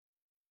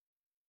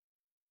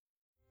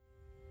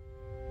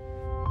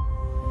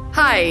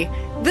Hi,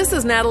 this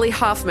is Natalie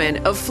Hoffman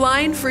of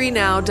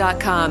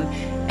FlyingFreeNow.com,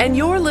 and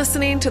you're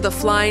listening to the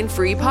Flying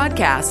Free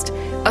Podcast,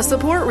 a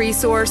support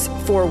resource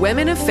for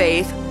women of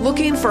faith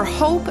looking for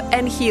hope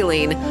and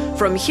healing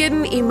from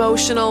hidden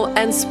emotional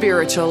and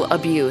spiritual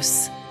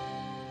abuse.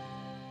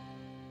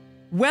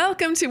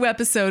 Welcome to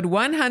episode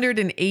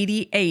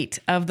 188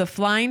 of the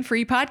Flying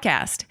Free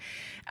Podcast.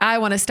 I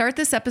want to start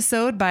this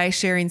episode by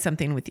sharing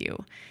something with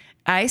you.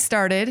 I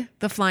started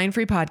the Flying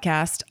Free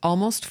Podcast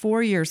almost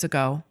 4 years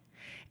ago.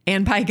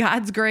 And by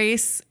God's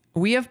grace,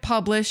 we have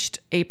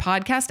published a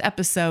podcast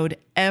episode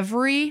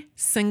every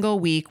single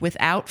week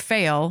without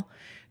fail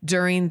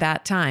during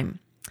that time.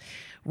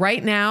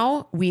 Right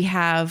now, we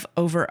have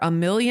over 1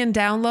 million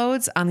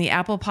downloads on the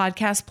Apple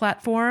Podcast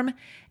platform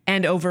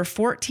and over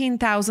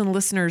 14,000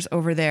 listeners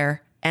over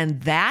there.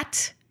 And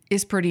that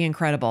is pretty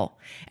incredible.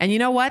 And you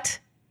know what?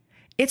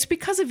 It's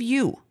because of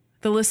you,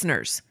 the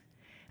listeners.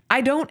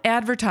 I don't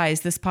advertise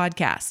this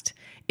podcast.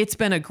 It's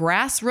been a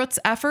grassroots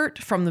effort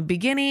from the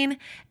beginning,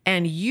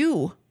 and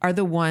you are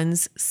the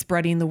ones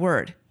spreading the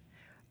word.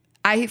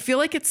 I feel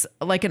like it's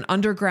like an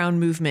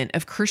underground movement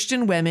of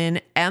Christian women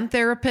and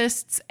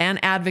therapists and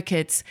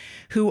advocates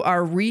who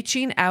are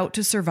reaching out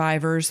to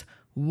survivors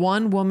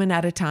one woman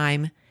at a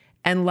time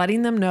and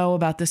letting them know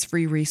about this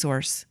free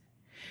resource.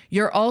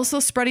 You're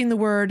also spreading the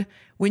word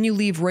when you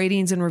leave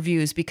ratings and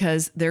reviews,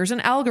 because there's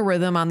an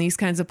algorithm on these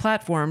kinds of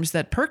platforms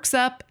that perks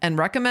up and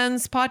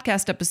recommends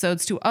podcast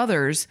episodes to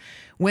others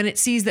when it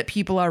sees that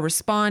people are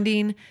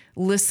responding,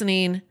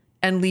 listening,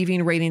 and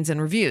leaving ratings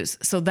and reviews.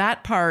 So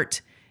that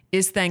part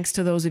is thanks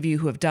to those of you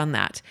who have done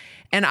that.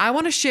 And I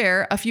want to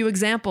share a few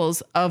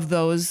examples of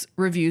those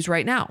reviews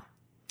right now.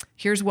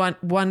 Here's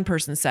one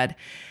person said,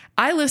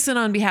 "I listen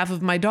on behalf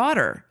of my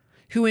daughter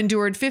who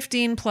endured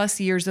 15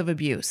 plus years of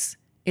abuse.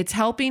 It's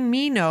helping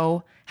me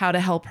know how to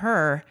help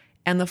her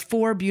and the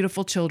 4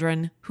 beautiful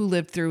children who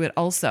lived through it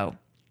also."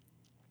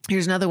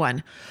 Here's another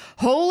one.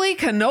 "Holy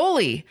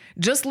cannoli!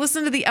 Just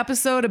listen to the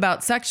episode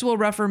about sexual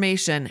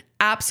reformation.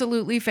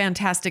 Absolutely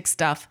fantastic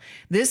stuff.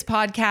 This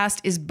podcast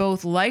is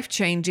both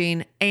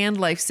life-changing and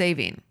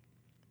life-saving."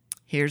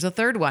 Here's a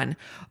third one.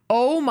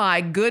 "Oh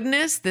my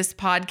goodness, this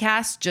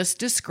podcast just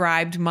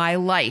described my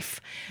life.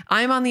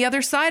 I'm on the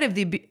other side of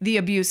the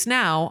abuse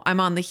now. I'm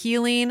on the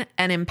healing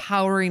and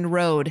empowering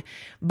road,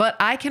 but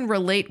I can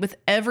relate with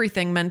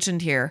everything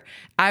mentioned here.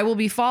 I will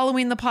be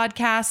following the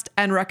podcast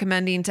and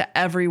recommending to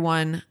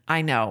everyone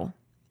I know."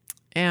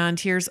 And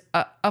here's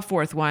a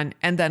fourth one,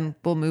 and then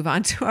we'll move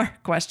on to our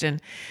question.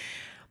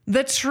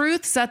 "The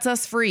truth sets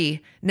us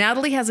free.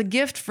 Natalie has a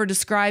gift for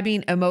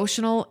describing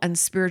emotional and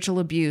spiritual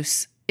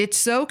abuse. It's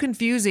so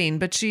confusing,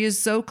 but she is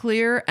so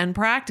clear and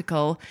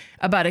practical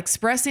about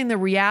expressing the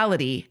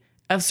reality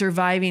of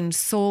surviving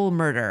soul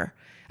murder.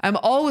 I'm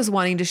always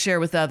wanting to share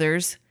with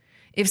others.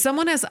 If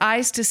someone has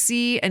eyes to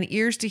see and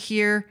ears to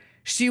hear,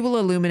 she will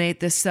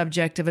illuminate this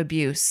subject of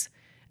abuse.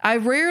 I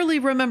rarely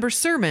remember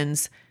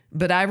sermons,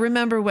 but I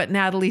remember what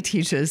Natalie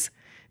teaches.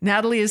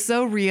 Natalie is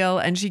so real,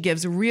 and she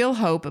gives real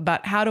hope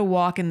about how to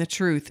walk in the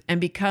truth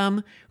and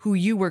become who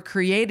you were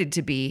created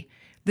to be.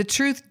 The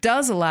truth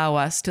does allow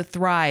us to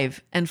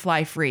thrive and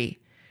fly free.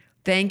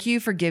 Thank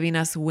you for giving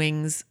us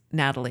wings,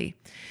 Natalie."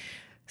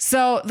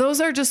 So those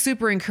are just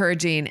super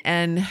encouraging,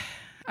 and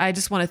I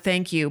just want to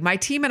thank you. My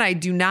team and I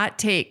do not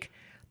take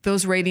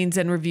those ratings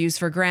and reviews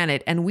for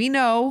granted, and we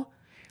know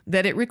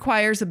that it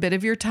requires a bit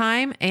of your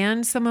time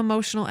and some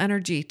emotional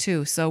energy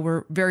too, so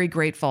we're very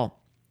grateful.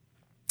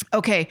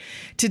 Okay,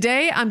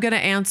 today I'm going to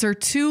answer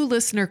 2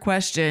 listener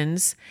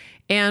questions.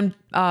 And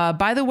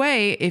by the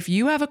way, if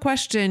you have a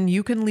question,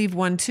 you can leave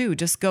one too.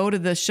 Just go to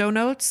the show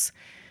notes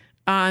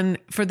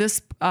for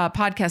this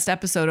podcast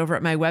episode over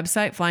at my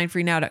website,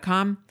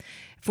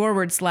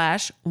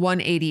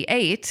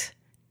 flyingfreenow.com/188.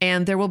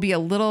 And there will be a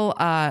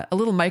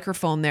little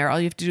microphone there. All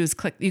you have to do is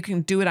click. You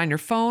can do it on your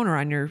phone or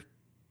on your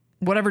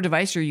whatever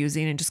device you're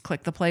using, and just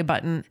click the play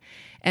button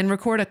and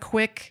record a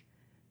quick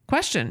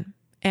question.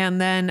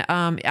 And then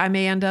I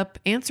may end up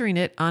answering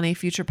it on a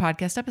future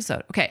podcast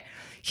episode. Okay,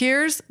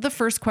 here's the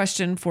first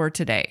question for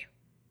today.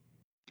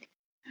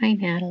 "Hi,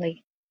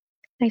 Natalie.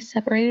 I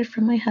separated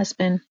from my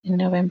husband in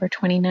November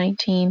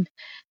 2019,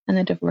 and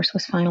the divorce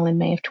was final in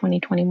May of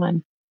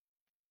 2021.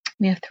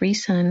 We have 3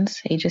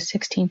 sons, ages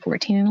 16,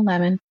 14, and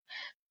 11,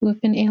 who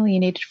have been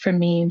alienated from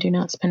me and do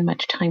not spend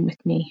much time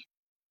with me.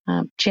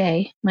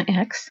 Jay, my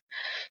ex,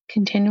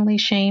 continually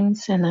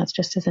shames, and that's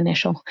just his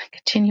initial,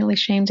 continually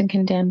shames and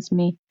condemns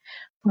me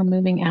for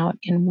moving out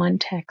in one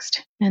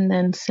text, and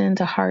then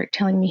sends a heart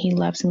telling me he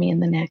loves me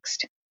in the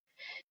next.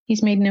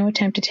 He's made no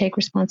attempt to take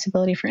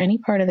responsibility for any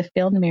part of the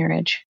failed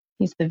marriage.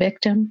 He's the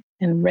victim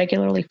and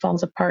regularly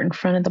falls apart in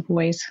front of the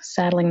boys,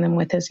 saddling them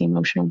with his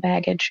emotional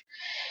baggage.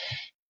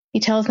 He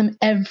tells them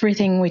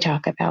everything we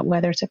talk about,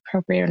 whether it's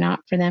appropriate or not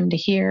for them to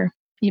hear,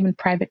 even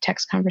private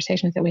text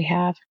conversations that we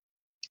have.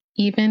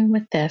 Even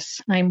with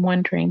this, I'm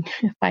wondering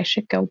if I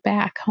should go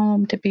back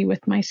home to be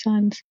with my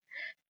sons.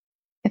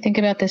 I think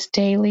about this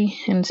daily,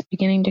 and it's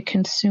beginning to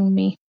consume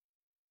me.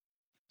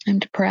 I'm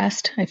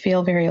depressed. I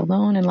feel very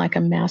alone and like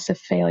a massive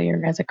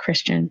failure as a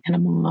Christian and a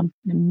mom,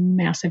 and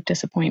a massive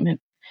disappointment.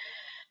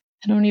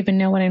 I don't even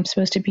know what I'm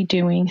supposed to be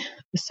doing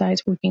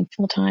besides working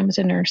full-time as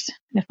a nurse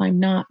if I'm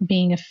not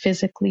being a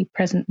physically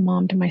present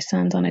mom to my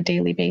sons on a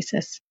daily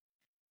basis.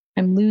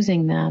 I'm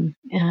losing them,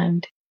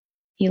 and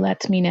he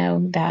lets me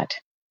know that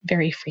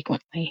very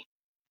frequently.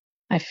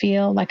 I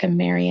feel like a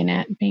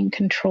marionette being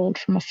controlled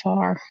from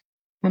afar.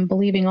 I'm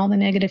believing all the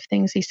negative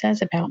things he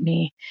says about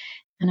me,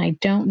 and I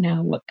don't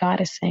know what God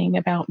is saying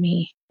about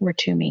me or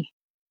to me.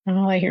 And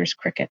all I hear is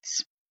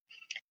crickets.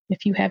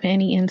 If you have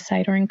any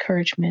insight or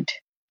encouragement,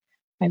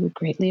 I would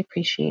greatly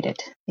appreciate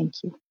it. Thank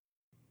you.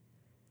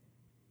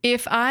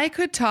 If I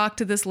could talk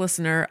to this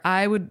listener,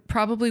 I would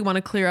probably want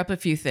to clear up a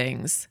few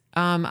things.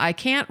 I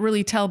can't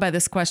really tell by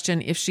this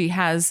question if she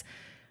has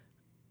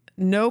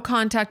no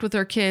contact with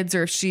her kids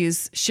or if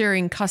she's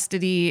sharing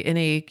custody in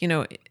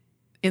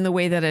in the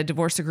way that a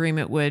divorce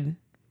agreement would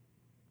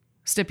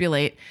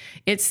stipulate.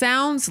 It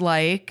sounds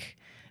like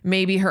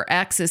maybe her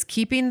ex is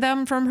keeping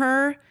them from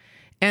her.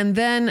 And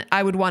then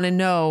I would want to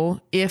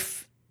know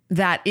if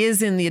that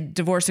is in the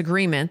divorce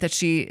agreement, that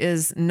she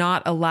is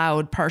not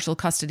allowed partial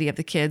custody of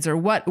the kids, or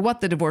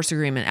what the divorce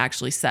agreement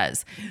actually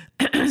says.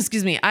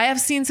 Excuse me. I have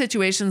seen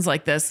situations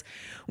like this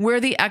where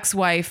the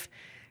ex-wife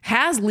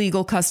has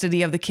legal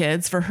custody of the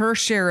kids for her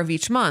share of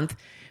each month,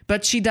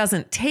 but she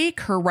doesn't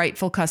take her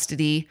rightful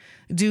custody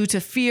due to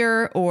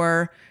fear,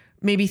 or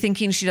maybe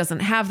thinking she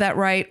doesn't have that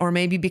right, or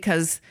maybe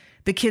because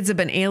the kids have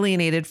been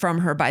alienated from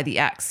her by the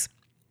ex.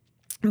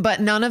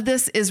 But none of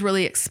this is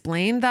really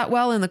explained that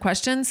well in the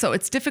question. So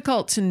it's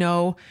difficult to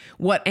know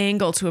what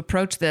angle to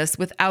approach this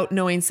without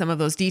knowing some of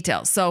those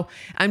details. So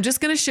I'm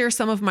just going to share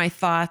some of my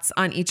thoughts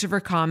on each of her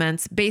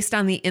comments based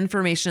on the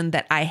information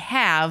that I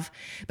have.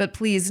 But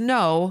please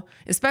know,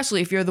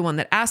 especially if you're the one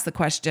that asked the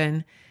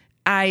question,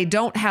 I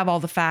don't have all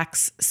the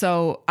facts.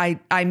 So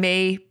I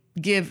may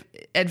give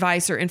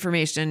advice or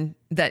information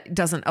that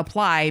doesn't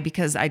apply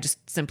because I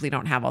just simply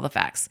don't have all the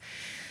facts.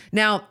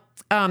 Now,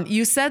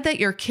 you said that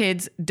your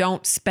kids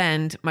don't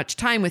spend much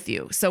time with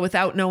you. So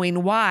without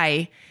knowing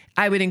why,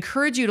 I would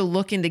encourage you to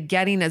look into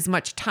getting as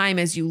much time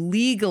as you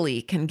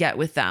legally can get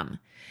with them.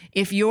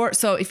 If your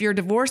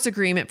divorce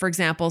agreement, for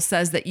example,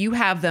 says that you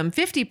have them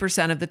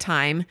 50% of the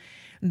time,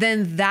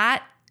 then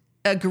that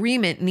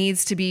agreement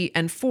needs to be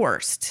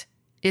enforced.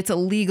 It's a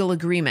legal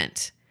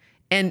agreement.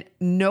 And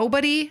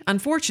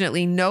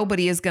unfortunately,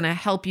 nobody is going to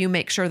help you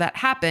make sure that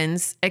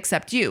happens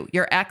except you.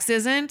 Your ex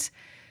isn't.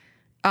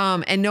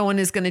 And no one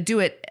is going to do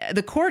it.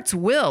 The courts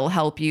will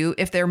help you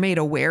if they're made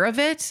aware of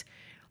it,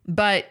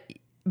 but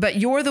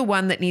you're the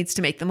one that needs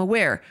to make them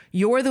aware.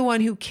 You're the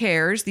one who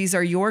cares. These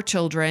are your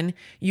children.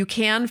 You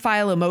can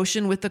file a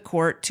motion with the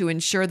court to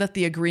ensure that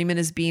the agreement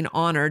is being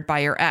honored by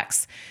your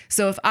ex.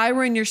 So if I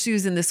were in your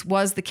shoes and this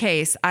was the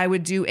case, I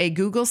would do a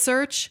Google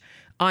search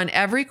on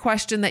every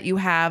question that you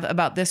have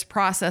about this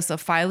process of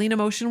filing a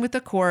motion with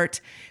the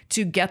court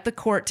to get the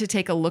court to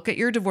take a look at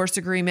your divorce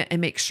agreement and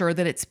make sure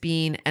that it's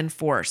being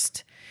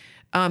enforced.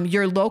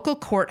 Your local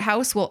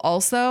courthouse will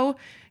also,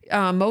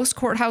 most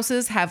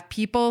courthouses have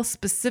people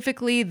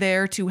specifically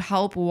there to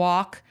help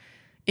walk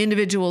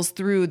individuals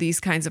through these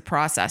kinds of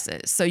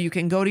processes. So you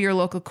can go to your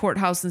local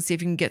courthouse and see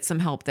if you can get some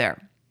help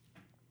there.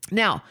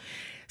 Now,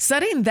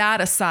 setting that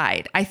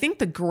aside, I think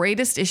the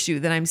greatest issue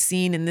that I'm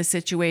seeing in this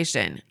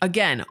situation,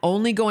 again,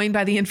 only going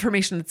by the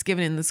information that's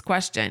given in this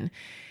question,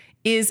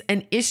 is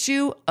an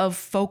issue of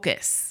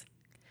focus.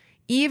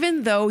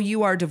 Even though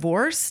you are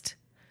divorced,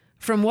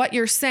 from what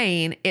you're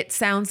saying, it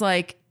sounds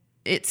like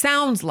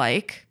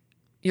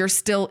you're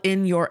still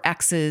in your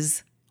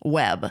ex's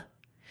web.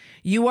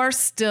 You are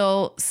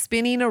still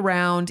spinning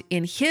around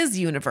in his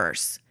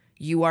universe.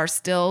 You are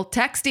still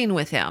texting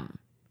with him.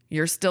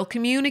 You're still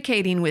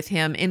communicating with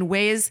him in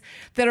ways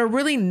that are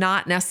really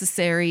not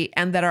necessary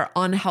and that are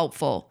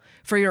unhelpful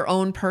for your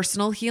own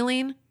personal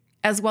healing,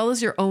 as well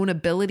as your own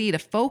ability to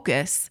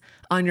focus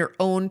on your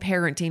own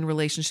parenting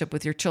relationship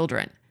with your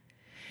children.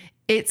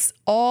 It's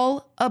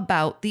all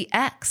about the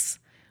ex,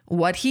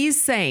 what he's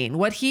saying,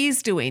 what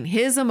he's doing,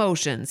 his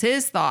emotions,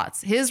 his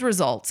thoughts, his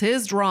results,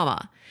 his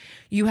drama.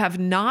 You have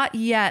not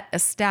yet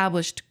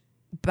established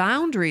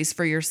boundaries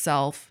for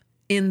yourself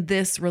in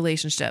this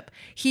relationship.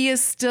 He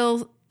is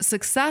still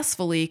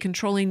successfully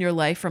controlling your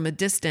life from a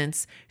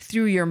distance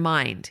through your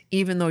mind,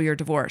 even though you're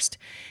divorced.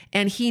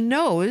 And he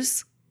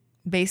knows,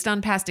 based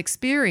on past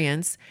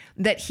experience,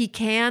 that he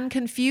can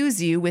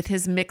confuse you with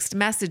his mixed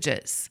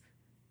messages.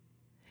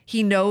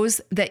 He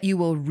knows that you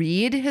will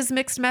read his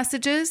mixed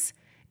messages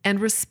and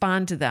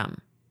respond to them.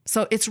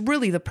 So it's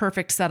really the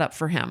perfect setup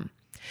for him.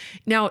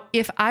 Now,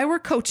 if I were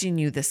coaching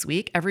you this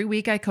week, every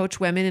week I coach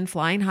women in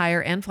Flying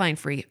Higher and Flying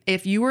Free.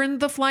 If you were in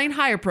the Flying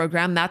Higher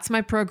program, that's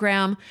my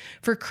program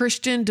for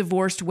Christian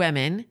divorced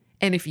women.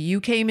 And if you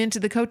came into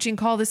the coaching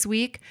call this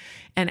week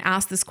and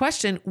asked this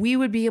question, we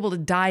would be able to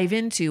dive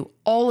into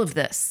all of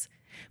this.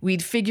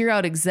 We'd figure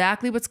out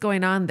exactly what's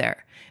going on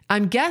there.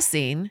 I'm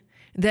guessing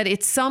that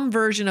it's some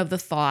version of the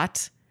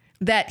thought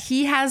that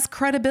he has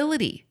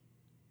credibility,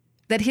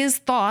 that his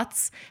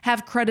thoughts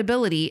have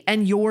credibility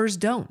and yours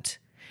don't.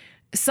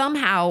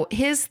 Somehow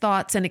his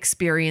thoughts and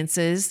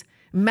experiences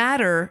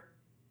matter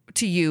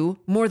to you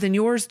more than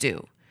yours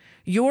do.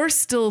 You're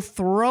still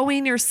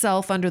throwing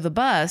yourself under the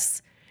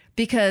bus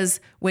because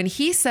when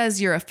he says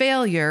you're a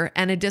failure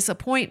and a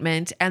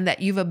disappointment and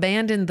that you've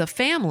abandoned the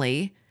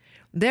family,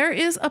 there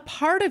is a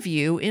part of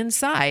you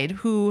inside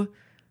who,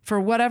 for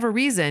whatever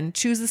reason,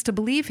 chooses to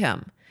believe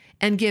him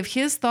and give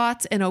his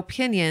thoughts and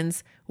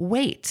opinions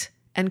weight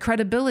and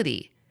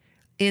credibility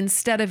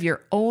instead of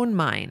your own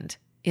mind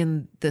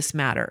in this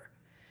matter.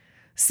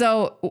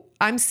 So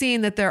I'm seeing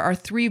that there are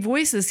 3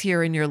 voices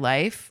here in your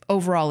life,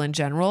 overall in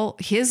general.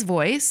 His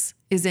voice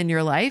is in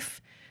your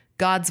life,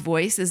 God's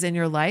voice is in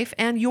your life,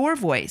 and your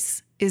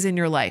voice is in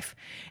your life.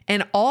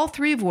 And all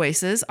 3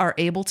 voices are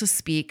able to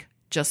speak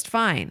just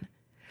fine.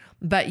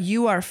 But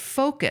you are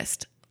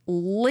focused,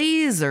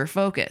 laser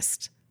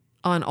focused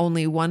on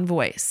only one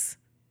voice.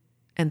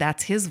 And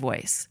that's his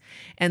voice.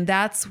 And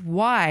that's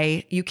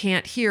why you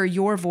can't hear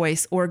your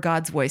voice or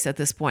God's voice at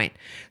this point.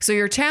 So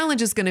your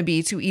challenge is going to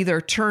be to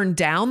either turn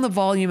down the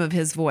volume of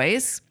his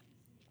voice,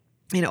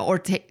 or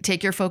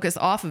take your focus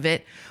off of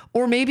it,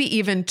 or maybe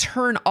even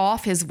turn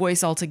off his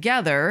voice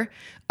altogether,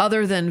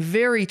 other than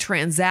very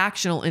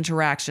transactional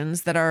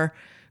interactions that are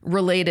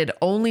related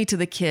only to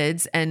the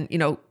kids and,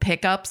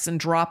 pickups and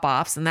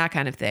drop-offs and that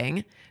kind of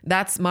thing.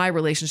 That's my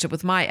relationship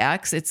with my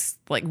ex. It's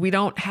like we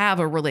don't have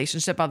a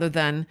relationship other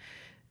than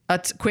a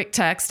quick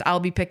text,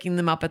 I'll be picking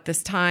them up at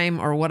this time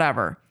or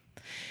whatever.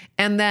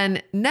 And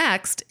then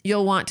next,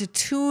 you'll want to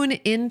tune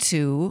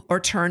into or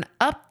turn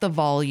up the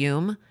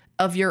volume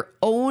of your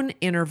own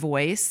inner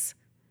voice,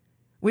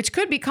 which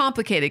could be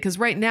complicated because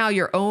right now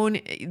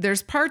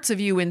there's parts of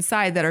you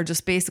inside that are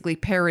just basically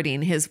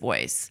parroting his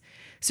voice.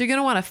 So you're going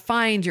to want to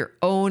find your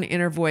own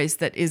inner voice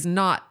that is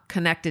not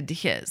connected to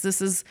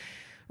his.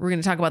 We're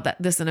going to talk about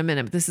this in a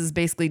minute, but this is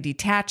basically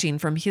detaching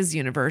from his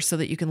universe so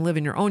that you can live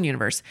in your own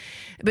universe.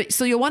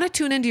 So you'll want to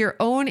tune into your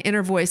own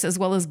inner voice as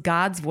well as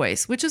God's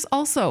voice, which is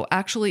also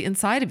actually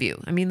inside of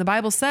you. I mean, the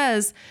Bible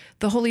says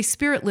the Holy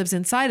Spirit lives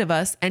inside of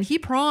us and he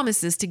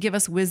promises to give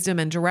us wisdom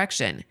and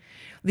direction.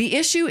 The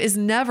issue is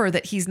never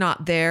that he's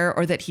not there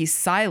or that he's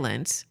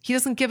silent. He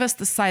doesn't give us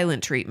the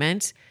silent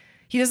treatment.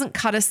 He doesn't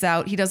cut us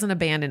out. He doesn't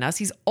abandon us.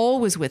 He's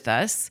always with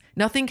us.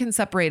 Nothing can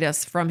separate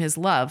us from his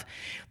love.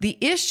 The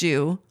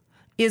issue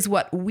is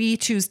what we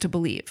choose to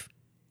believe.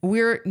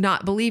 We're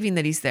not believing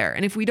that he's there.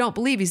 And if we don't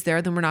believe he's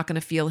there, then we're not going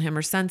to feel him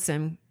or sense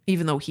him,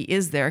 even though he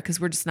is there, because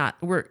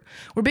we're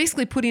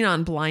basically putting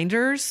on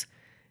blinders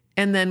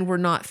and then we're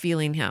not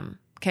feeling him.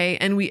 Okay.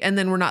 And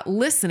then we're not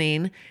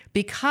listening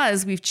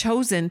because we've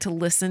chosen to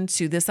listen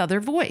to this other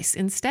voice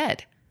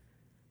instead.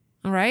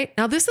 All right.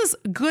 Now this is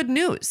good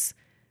news.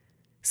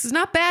 This is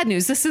not bad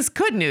news. This is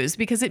good news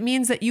because it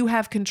means that you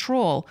have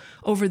control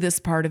over this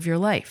part of your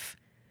life.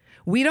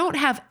 We don't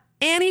have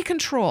any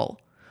control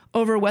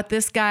over what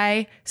this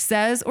guy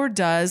says or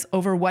does,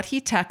 over what he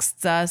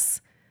texts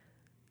us.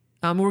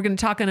 We're going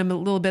to talk in a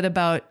little bit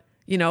about,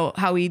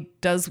 how he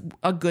does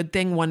a good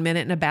thing one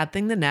minute and a bad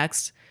thing the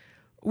next.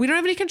 We don't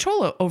have any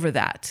control over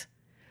that,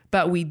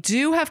 but we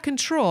do have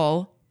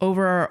control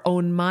over our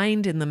own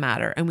mind in the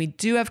matter. And we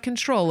do have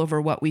control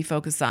over what we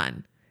focus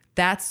on.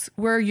 That's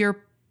where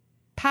your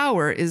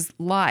power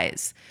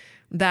lies.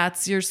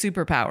 That's your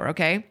superpower.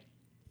 Okay.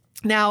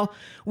 Now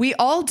we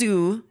all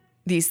do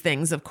these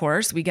things, of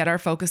course. We get our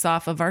focus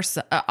off of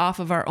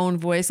our own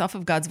voice, off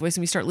of God's voice,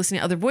 and we start listening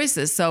to other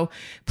voices. So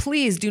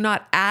please do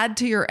not add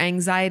to your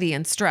anxiety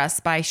and stress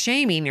by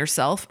shaming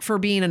yourself for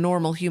being a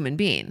normal human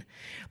being.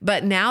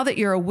 But now that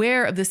you're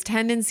aware of this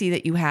tendency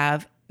that you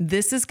have,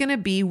 this is going to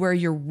be where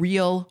your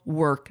real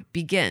work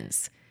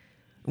begins.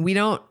 We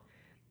don't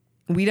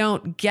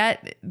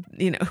get,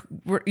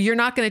 you're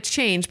not going to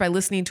change by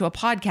listening to a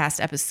podcast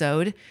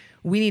episode.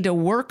 We need to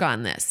work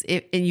on this.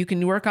 And you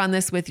can work on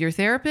this with your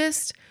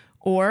therapist,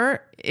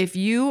 or if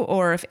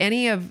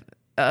any of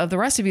the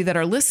rest of you that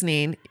are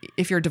listening,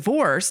 if you're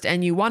divorced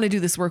and you want to do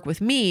this work with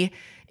me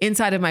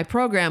inside of my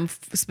program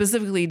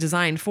specifically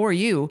designed for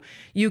you,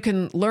 you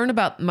can learn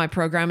about my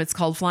program. It's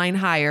called Flying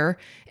Higher,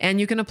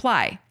 and you can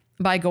apply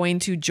by going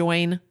to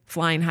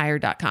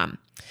joinflyinghigher.com.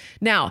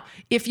 Now,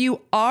 if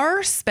you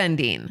are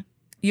spending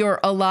your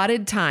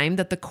allotted time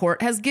that the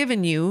court has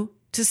given you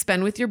to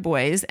spend with your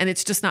boys, and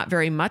it's just not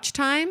very much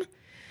time,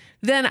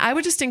 then I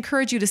would just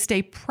encourage you to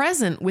stay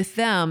present with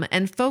them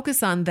and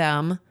focus on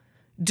them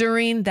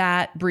during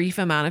that brief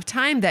amount of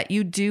time that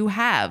you do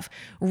have,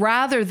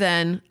 rather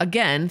than,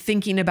 again,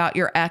 thinking about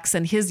your ex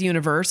and his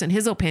universe and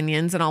his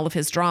opinions and all of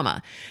his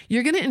drama.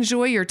 You're going to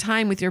enjoy your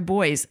time with your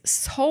boys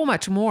so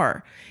much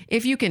more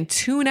if you can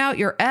tune out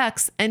your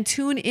ex and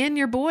tune in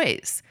your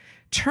boys.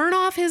 Turn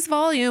off his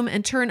volume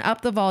and turn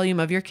up the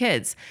volume of your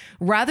kids,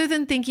 rather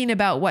than thinking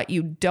about what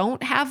you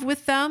don't have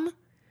with them,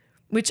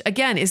 which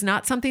again is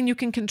not something you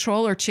can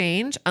control or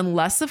change,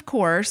 unless, of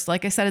course,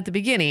 like I said at the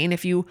beginning,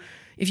 if you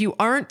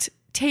aren't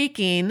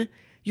taking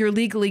your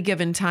legally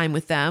given time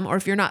with them, or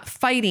if you're not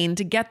fighting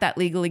to get that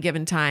legally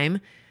given time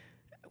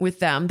with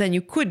them, then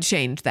you could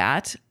change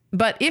that.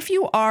 But if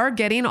you are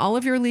getting all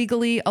of your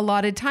legally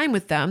allotted time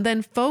with them,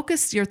 then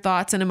focus your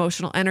thoughts and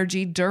emotional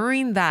energy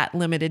during that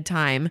limited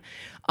time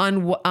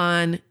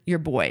on your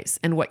boys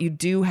and what you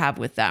do have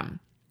with them.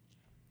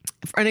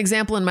 An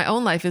example in my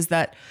own life is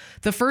that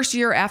the first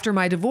year after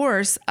my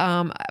divorce,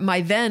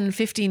 my then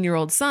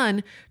 15-year-old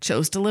son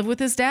chose to live with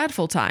his dad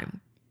full time.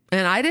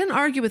 And I didn't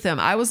argue with him.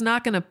 I was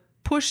not going to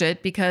push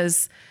it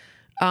because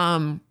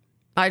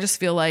I just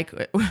feel like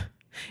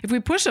if we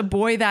push a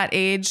boy that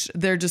age,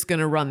 they're just going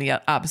to run the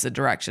opposite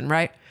direction,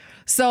 right?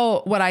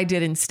 So what I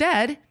did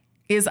instead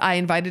is I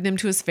invited him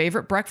to his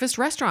favorite breakfast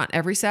restaurant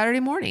every Saturday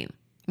morning.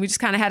 We just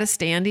kind of had a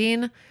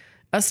standing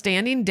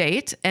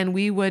date, and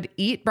we would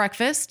eat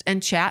breakfast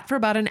and chat for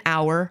about an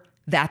hour.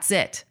 That's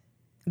it.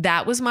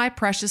 That was my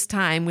precious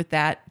time with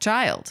that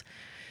child.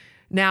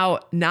 Now,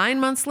 9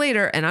 months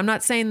later, and I'm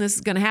not saying this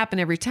is going to happen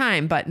every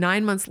time, but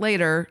 9 months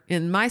later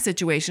in my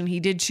situation,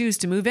 he did choose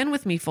to move in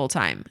with me full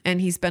time,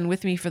 and he's been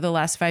with me for the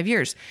last 5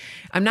 years.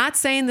 I'm not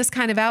saying this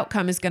kind of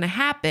outcome is going to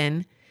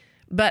happen,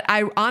 but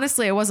I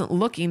wasn't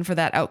looking for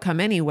that outcome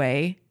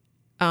anyway.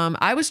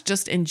 I was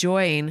just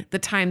enjoying the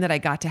time that I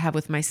got to have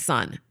with my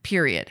son,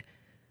 period.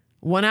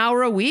 1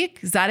 hour a week?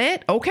 Is that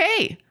it?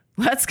 Okay,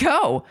 let's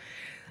go.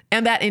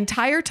 And that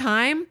entire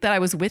time that I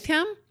was with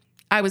him,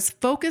 I was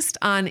focused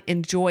on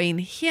enjoying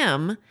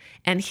him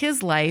and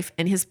his life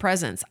and his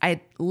presence.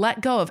 I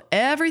let go of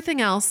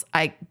everything else.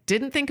 I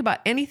didn't think about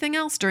anything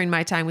else during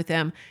my time with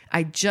him.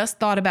 I just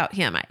thought about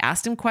him. I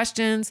asked him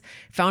questions,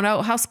 found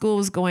out how school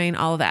was going,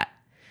 all of that.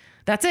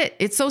 That's it.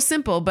 It's so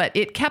simple, but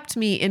it kept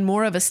me in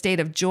more of a state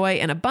of joy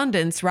and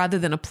abundance rather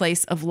than a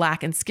place of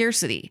lack and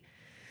scarcity.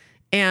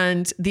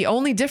 And the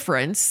only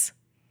difference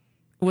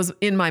was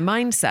in my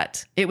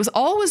mindset. It was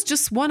always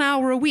just 1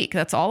 hour a week.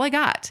 That's all I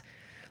got.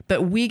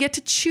 But we get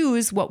to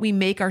choose what we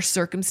make our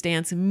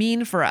circumstance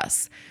mean for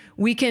us.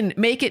 We can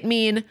make it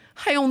mean,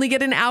 I only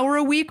get an hour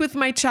a week with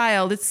my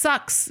child. It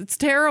sucks. It's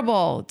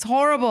terrible. It's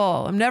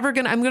horrible. I'm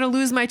going to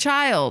lose my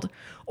child.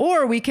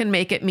 Or we can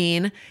make it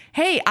mean,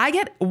 hey, I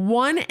get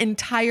one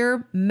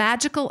entire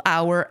magical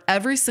hour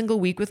every single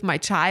week with my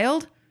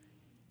child.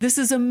 This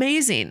is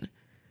amazing.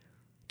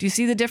 Do you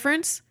see the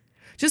difference?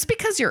 Just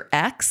because your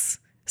ex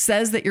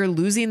says that you're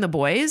losing the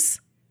boys,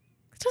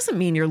 it doesn't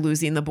mean you're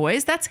losing the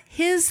boys. That's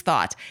his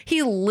thought.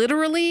 He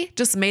literally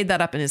just made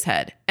that up in his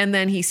head, and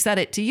then he said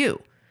it to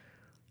you.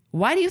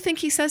 Why do you think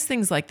he says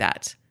things like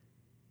that?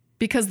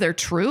 Because they're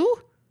true?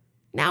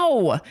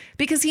 No,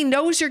 because he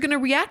knows you're going to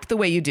react the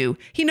way you do.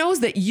 He knows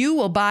that you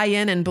will buy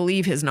in and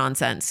believe his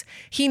nonsense.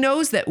 He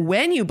knows that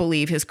when you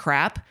believe his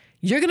crap,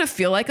 you're going to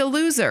feel like a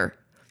loser.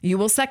 You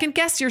will second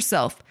guess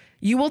yourself.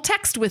 You will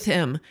text with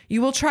him.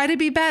 You will try to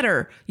be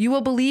better. You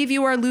will believe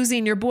you are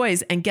losing your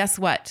boys. And guess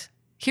what?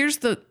 Here's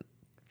the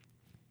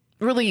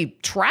really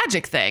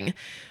tragic thing.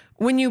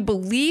 When you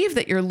believe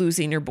that you're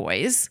losing your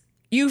boys,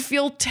 you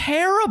feel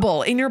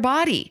terrible in your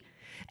body.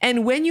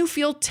 And when you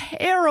feel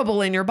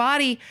terrible in your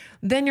body,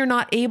 then you're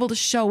not able to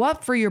show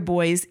up for your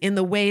boys in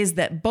the ways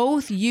that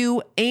both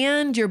you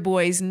and your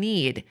boys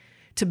need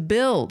to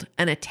build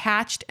an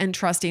attached and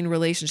trusting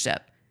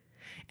relationship.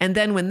 And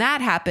then when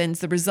that happens,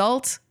 the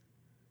result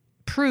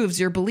proves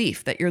your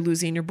belief that you're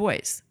losing your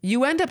boys.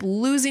 You end up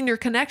losing your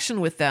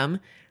connection with them,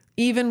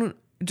 even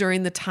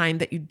during the time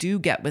that you do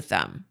get with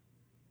them.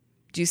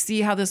 Do you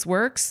see how this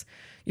works?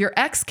 Your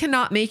ex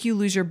cannot make you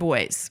lose your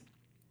boys.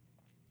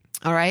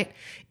 All right.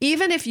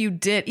 Even if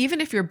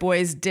your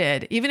boys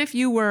did, even if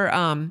you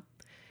were,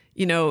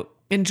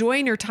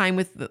 enjoying your time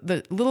with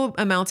the little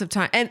amounts of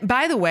time. And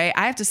by the way,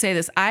 I have to say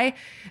this,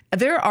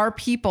 there are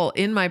people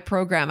in my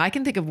program. I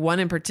can think of one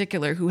in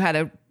particular who had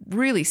a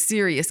really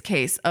serious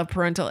case of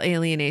parental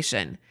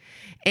alienation.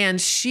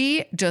 And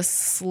she just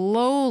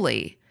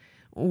slowly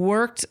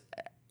worked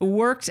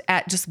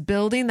at just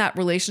building that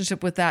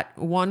relationship with that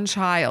one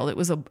child. It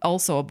was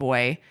also a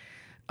boy.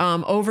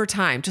 Over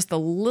time, just the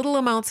little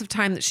amounts of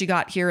time that she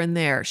got here and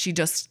there, she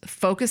just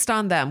focused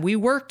on them. We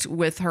worked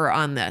with her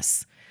on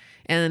this.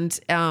 And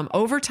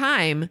over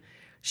time,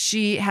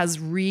 she has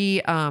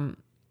repaired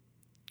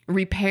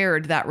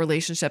that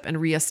relationship and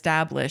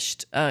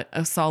reestablished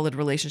a solid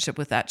relationship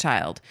with that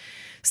child.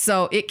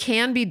 So it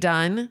can be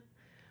done,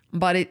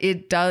 but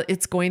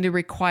it's going to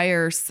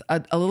require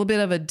a little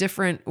bit of a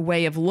different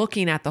way of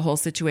looking at the whole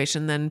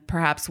situation than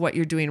perhaps what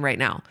you're doing right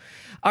now.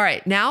 All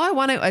right, now I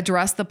want to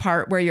address the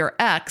part where your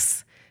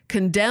ex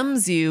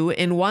condemns you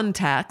in one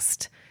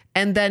text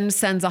and then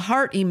sends a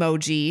heart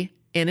emoji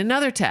in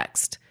another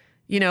text,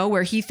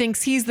 where he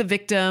thinks he's the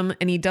victim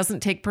and he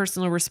doesn't take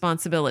personal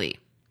responsibility.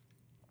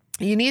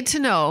 You need to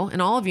know,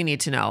 and all of you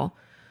need to know,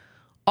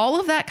 all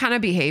of that kind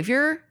of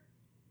behavior,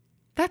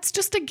 that's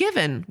just a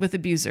given with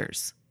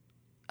abusers.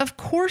 Of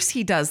course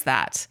he does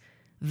that.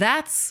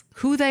 That's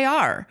who they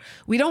are.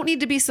 We don't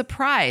need to be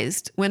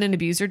surprised when an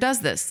abuser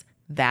does this.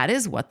 That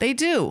is what they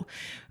do.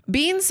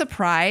 Being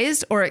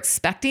surprised or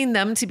expecting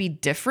them to be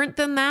different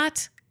than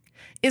that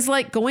is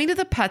like going to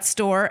the pet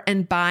store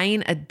and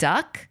buying a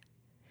duck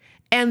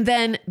and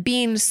then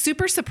being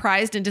super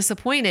surprised and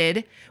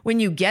disappointed when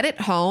you get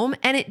it home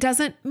and it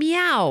doesn't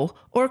meow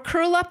or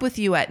curl up with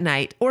you at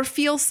night or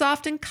feel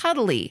soft and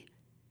cuddly.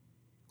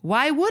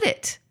 Why would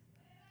it?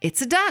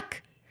 It's a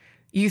duck.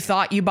 You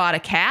thought you bought a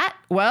cat?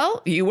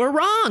 Well, you were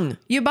wrong.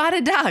 You bought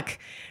a duck.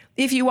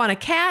 If you want a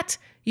cat,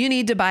 you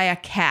need to buy a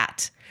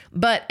cat.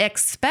 But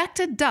expect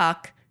a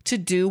duck to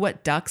do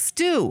what ducks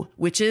do,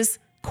 which is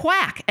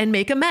quack and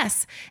make a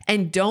mess.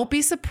 And don't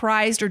be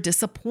surprised or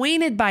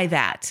disappointed by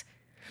that.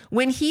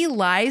 When he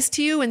lies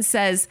to you and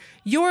says,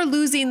 "You're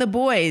losing the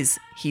boys,"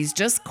 he's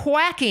just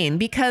quacking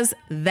because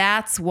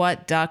that's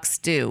what ducks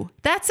do.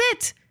 That's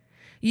it.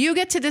 You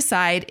get to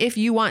decide if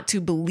you want to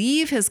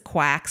believe his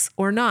quacks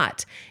or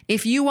not,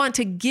 if you want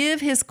to give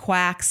his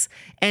quacks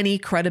any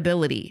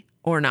credibility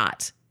or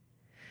not.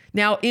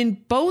 Now,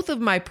 in both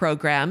of my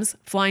programs,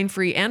 Flying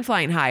Free and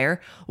Flying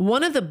Higher,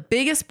 one of the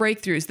biggest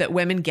breakthroughs that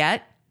women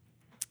get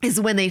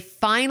is when they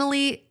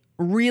finally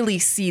really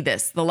see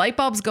this. The light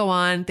bulbs go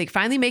on, they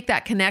finally make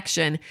that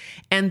connection,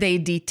 and they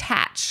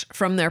detach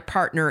from their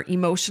partner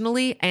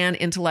emotionally and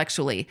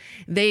intellectually.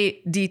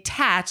 They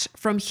detach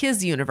from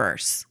his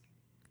universe.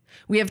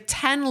 We have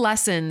 10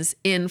 lessons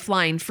in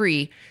Flying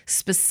Free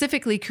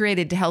specifically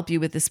created to help you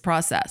with this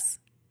process.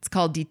 It's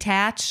called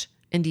Detach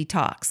and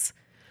Detox.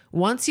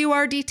 Once you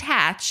are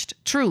detached,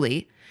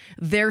 truly,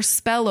 their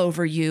spell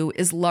over you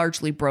is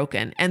largely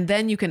broken. And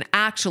then you can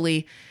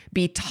actually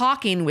be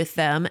talking with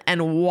them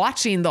and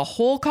watching the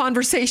whole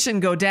conversation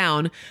go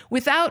down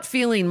without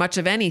feeling much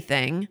of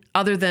anything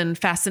other than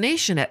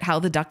fascination at how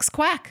the ducks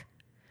quack.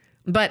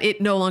 But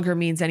it no longer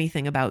means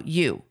anything about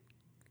you.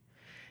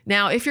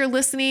 Now, if you're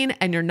listening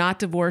and you're not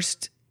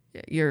divorced,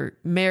 you're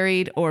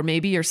married, or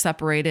maybe you're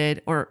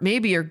separated, or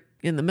maybe you're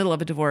in the middle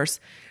of a divorce,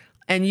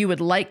 and you would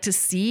like to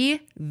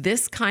see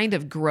this kind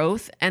of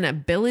growth and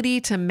ability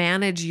to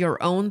manage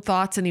your own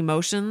thoughts and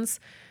emotions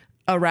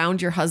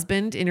around your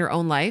husband in your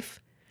own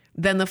life,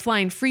 then the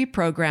Flying Free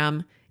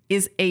program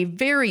is a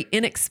very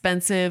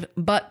inexpensive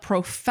but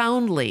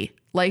profoundly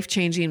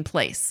life-changing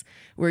place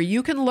where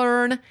you can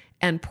learn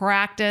and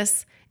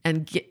practice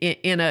and get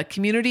in a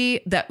community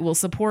that will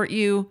support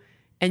you,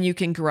 and you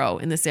can grow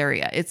in this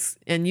area.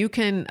 And you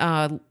can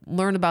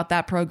learn about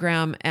that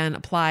program and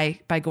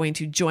apply by going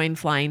to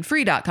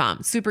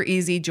joinflyingfree.com. Super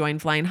easy. Join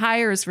Flying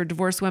Higher is for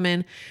divorced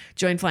women.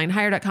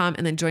 Joinflyinghigher.com,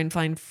 and then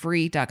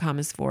joinflyingfree.com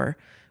is for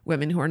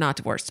women who are not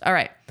divorced. All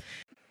right.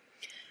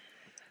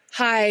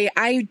 Hi,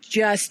 I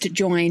just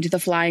joined the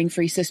Flying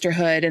Free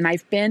Sisterhood, and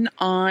I've been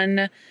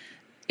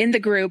in the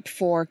group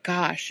for,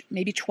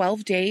 maybe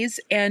 12 days.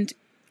 And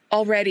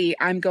already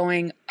I'm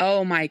going,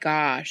 oh my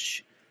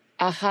gosh,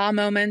 aha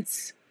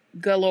moments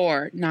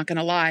galore, not going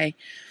to lie.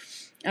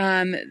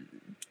 The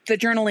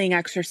journaling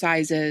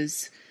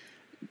exercises,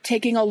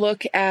 taking a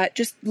look at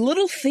just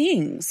little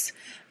things,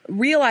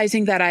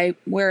 realizing that I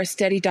wear a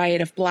steady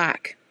diet of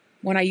black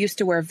when I used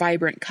to wear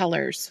vibrant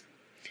colors,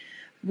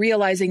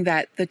 realizing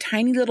that the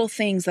tiny little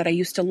things that I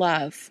used to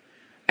love,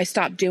 I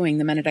stopped doing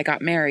the minute I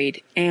got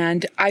married,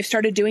 and I've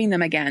started doing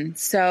them again.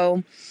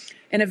 So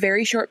in a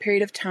very short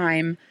period of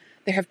time,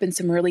 there have been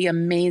some really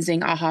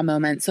amazing aha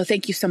moments. So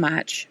thank you so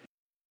much.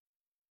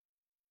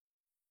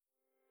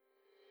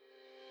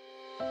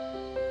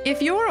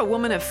 If you're a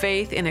woman of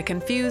faith in a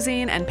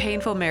confusing and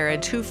painful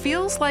marriage who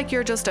feels like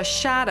you're just a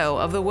shadow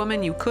of the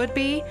woman you could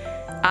be,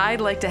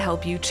 I'd like to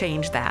help you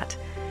change that.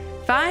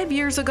 5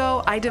 years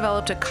ago, I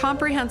developed a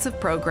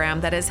comprehensive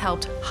program that has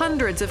helped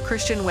hundreds of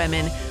Christian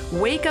women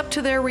wake up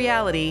to their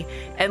reality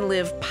and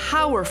live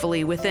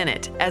powerfully within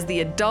it as the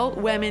adult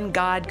women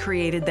God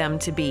created them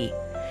to be.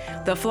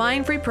 The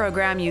Flying Free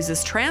program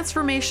uses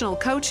transformational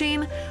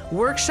coaching,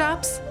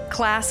 workshops,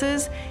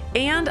 classes,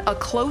 and a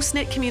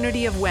close-knit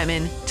community of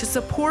women to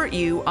support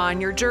you on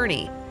your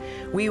journey.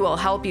 We will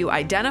help you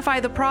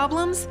identify the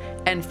problems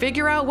and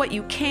figure out what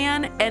you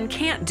can and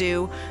can't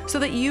do so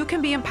that you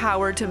can be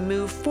empowered to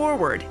move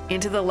forward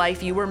into the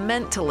life you were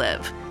meant to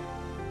live.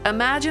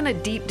 Imagine a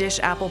deep dish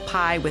apple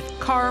pie with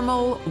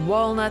caramel,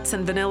 walnuts,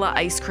 and vanilla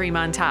ice cream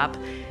on top.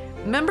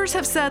 Members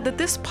have said that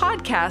this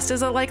podcast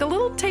is like a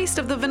little taste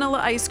of the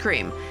vanilla ice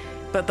cream,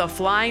 but the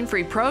Flying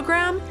Free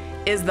program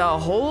is the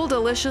whole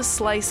delicious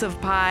slice of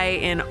pie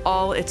in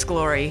all its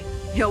glory.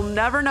 You'll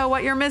never know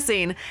what you're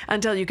missing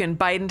until you can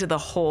bite into the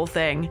whole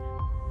thing.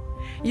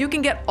 You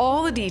can get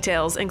all the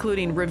details,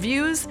 including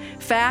reviews,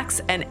 facts,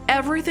 and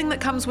everything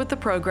that comes with the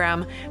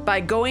program by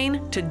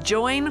going to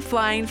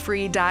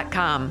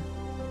joinflyingfree.com.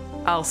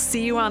 I'll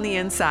see you on the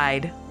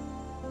inside.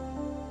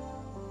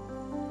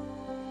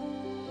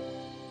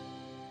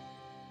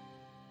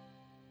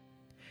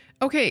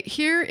 Okay,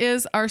 here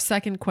is our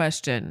second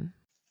question.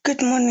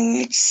 Good morning.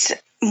 It's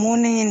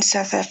morning in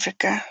South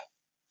Africa.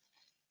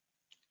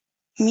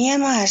 Me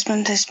and my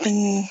husband has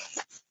been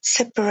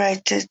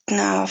separated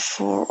now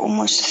for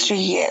almost 3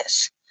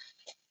 years.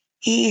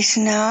 He is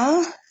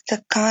now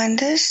the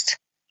kindest,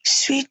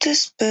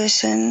 sweetest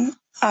person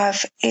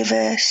I've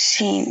ever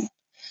seen.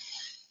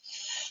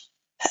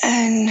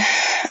 And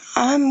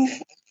I'm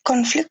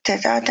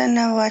conflicted. I don't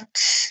know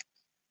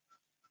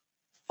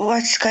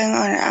what's going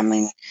on. I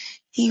mean,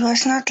 He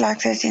was not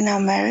like that in our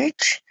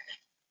marriage.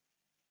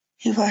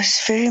 He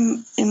was very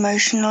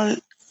emotionally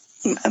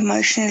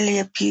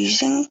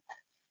abusing,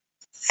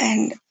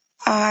 and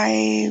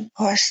I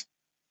was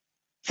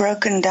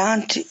broken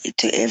down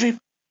to every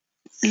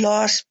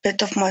last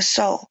bit of my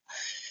soul.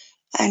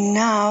 And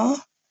now,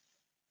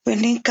 when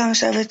he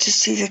comes over to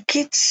see the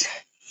kids,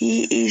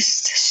 he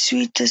is the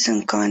sweetest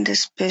and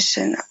kindest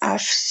person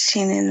I've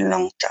seen in a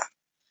long time.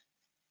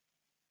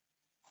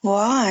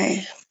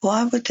 Why?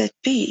 Why would that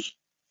be?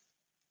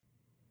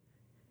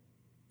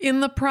 In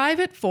the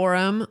private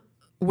forum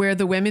where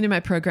the women in my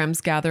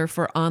programs gather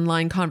for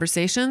online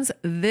conversations,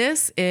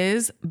 this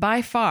is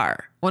by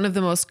far one of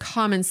the most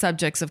common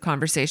subjects of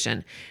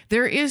conversation.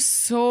 There is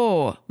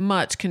so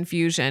much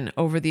confusion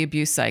over the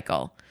abuse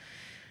cycle.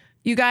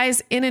 You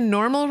guys, in a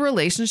normal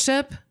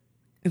relationship,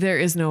 there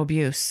is no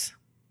abuse.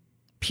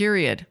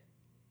 Period.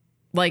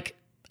 Like,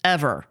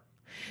 ever.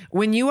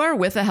 When you are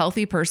with a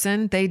healthy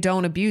person, they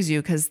don't abuse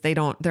you because they're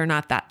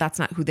not that. That's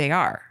not who they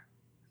are.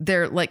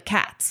 They're like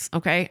cats,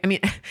 okay? I mean,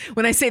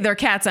 when I say they're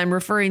cats, I'm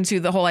referring to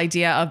the whole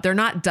idea of they're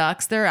not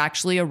ducks. They're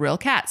actually a real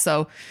cat.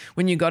 So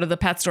when you go to the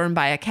pet store and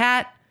buy a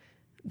cat,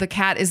 the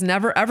cat is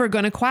never, ever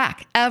going to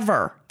quack,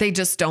 ever. They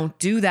just don't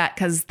do that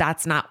because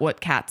that's not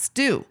what cats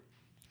do.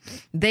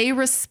 They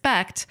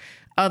respect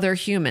other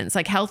humans.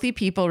 Like healthy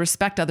people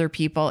respect other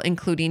people,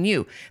 including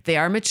you. They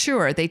are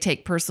mature. They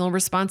take personal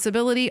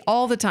responsibility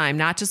all the time,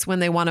 not just when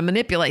they want to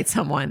manipulate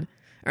someone.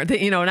 Or,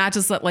 not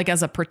just like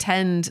as a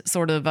pretend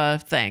sort of a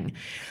thing.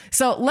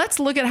 So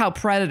let's look at how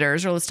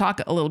predators, or let's talk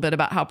a little bit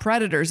about how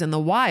predators in the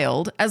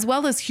wild, as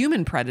well as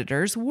human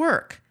predators,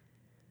 work.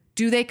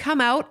 Do they come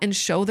out and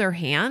show their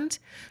hand?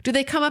 Do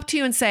they come up to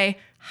you and say,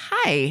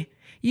 "Hi,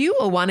 you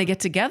will want to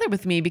get together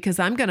with me because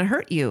I'm going to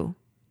hurt you"?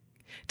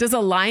 Does a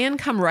lion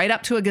come right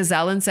up to a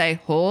gazelle and say,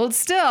 "Hold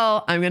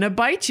still, I'm going to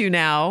bite you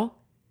now"?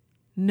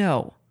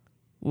 No.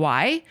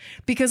 Why?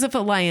 Because if a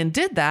lion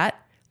did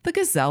that, the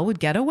gazelle would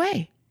get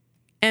away.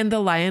 And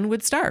the lion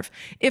would starve.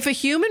 If a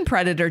human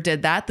predator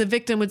did that, the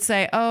victim would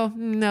say, "Oh,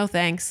 no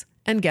thanks,"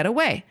 and get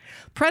away.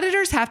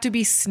 Predators have to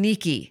be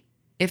sneaky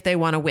if they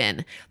want to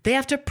win. They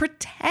have to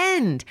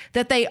pretend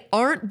that they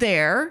aren't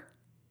there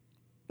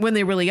when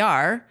they really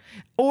are,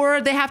 or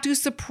they have to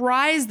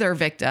surprise their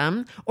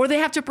victim, or they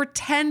have to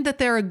pretend that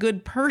they're a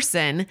good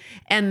person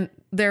and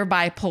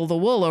thereby pull the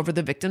wool over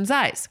the victim's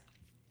eyes.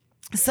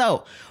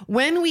 So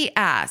when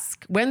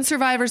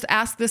survivors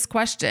ask this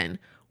question,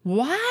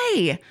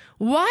 why?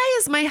 Why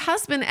is my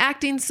husband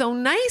acting so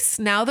nice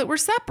now that we're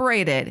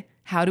separated?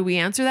 How do we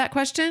answer that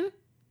question?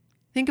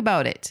 Think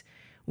about it.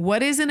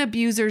 What is an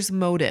abuser's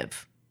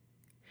motive?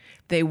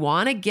 They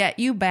want to get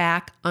you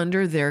back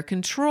under their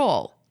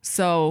control.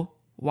 So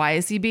why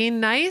is he being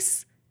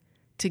nice?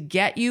 To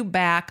get you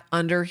back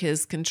under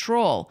his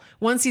control.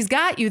 Once he's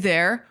got you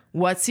there,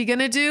 what's he going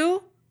to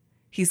do?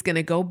 He's going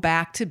to go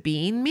back to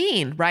being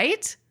mean,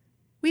 right?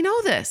 We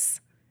know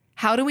this.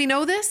 How do we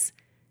know this?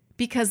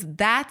 Because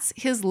that's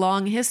his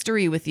long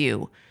history with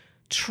you.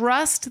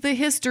 Trust the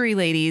history,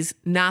 ladies,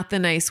 not the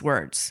nice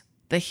words.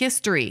 The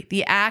history,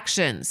 the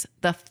actions,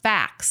 the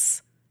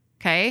facts,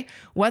 okay?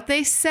 What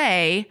they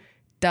say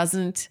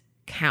doesn't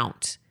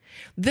count.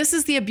 This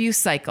is the abuse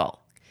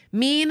cycle.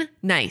 Mean,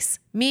 nice,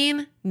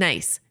 mean,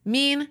 nice,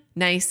 mean,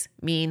 nice,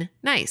 mean,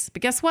 nice.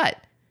 But guess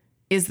what?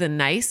 Is the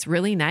nice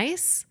really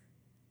nice?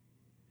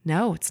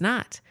 No, it's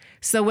not.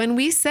 So when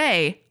we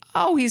say,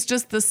 "Oh, he's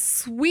just the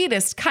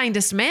sweetest,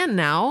 kindest man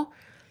now,"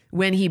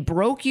 when he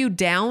broke you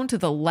down to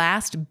the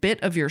last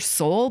bit of your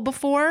soul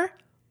before,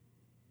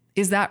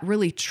 is that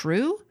really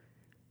true?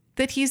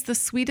 That he's the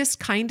sweetest,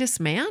 kindest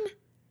man?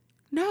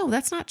 No,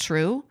 that's not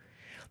true.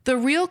 The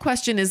real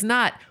question is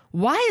not,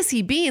 why is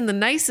he being the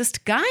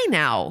nicest guy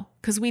now?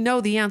 Because we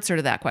know the answer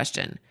to that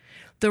question.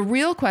 The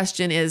real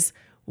question is,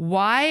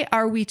 why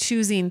are we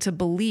choosing to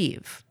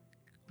believe?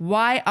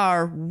 Why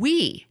are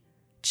we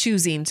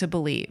choosing to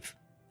believe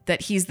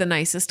that he's the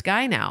nicest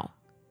guy now?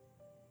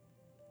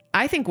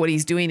 I think what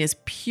he's doing is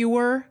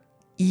pure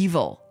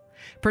evil.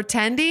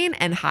 Pretending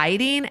and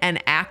hiding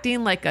and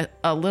acting like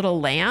a little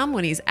lamb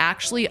when he's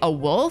actually a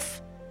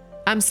wolf.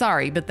 I'm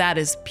sorry, but that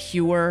is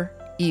pure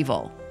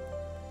evil.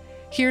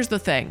 Here's the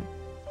thing.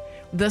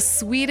 The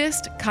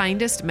sweetest,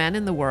 kindest men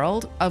in the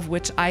world, of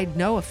which I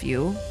know a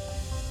few,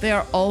 they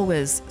are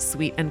always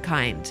sweet and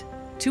kind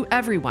to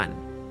everyone.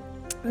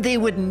 They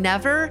would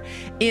never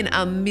in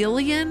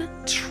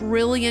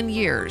 1,000,000,000,000,000,000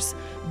 years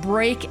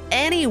break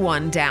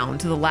anyone down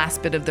to the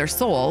last bit of their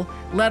soul,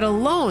 let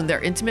alone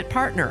their intimate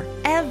partner,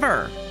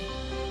 ever.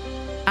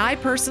 I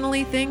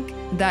personally think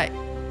that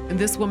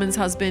this woman's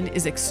husband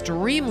is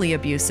extremely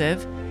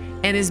abusive,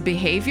 and his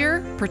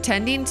behavior,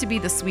 pretending to be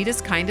the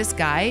sweetest, kindest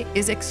guy,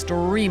 is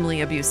extremely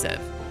abusive.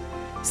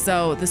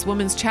 So this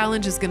woman's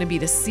challenge is going to be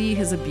to see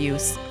his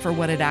abuse for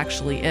what it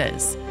actually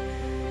is.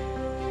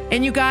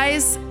 And you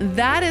guys,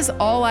 that is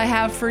all I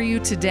have for you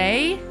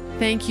today.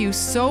 Thank you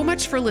so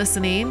much for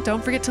listening.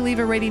 Don't forget to leave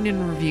a rating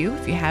and review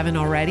if you haven't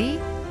already.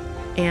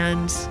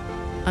 And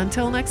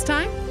until next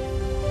time,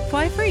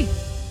 fly free.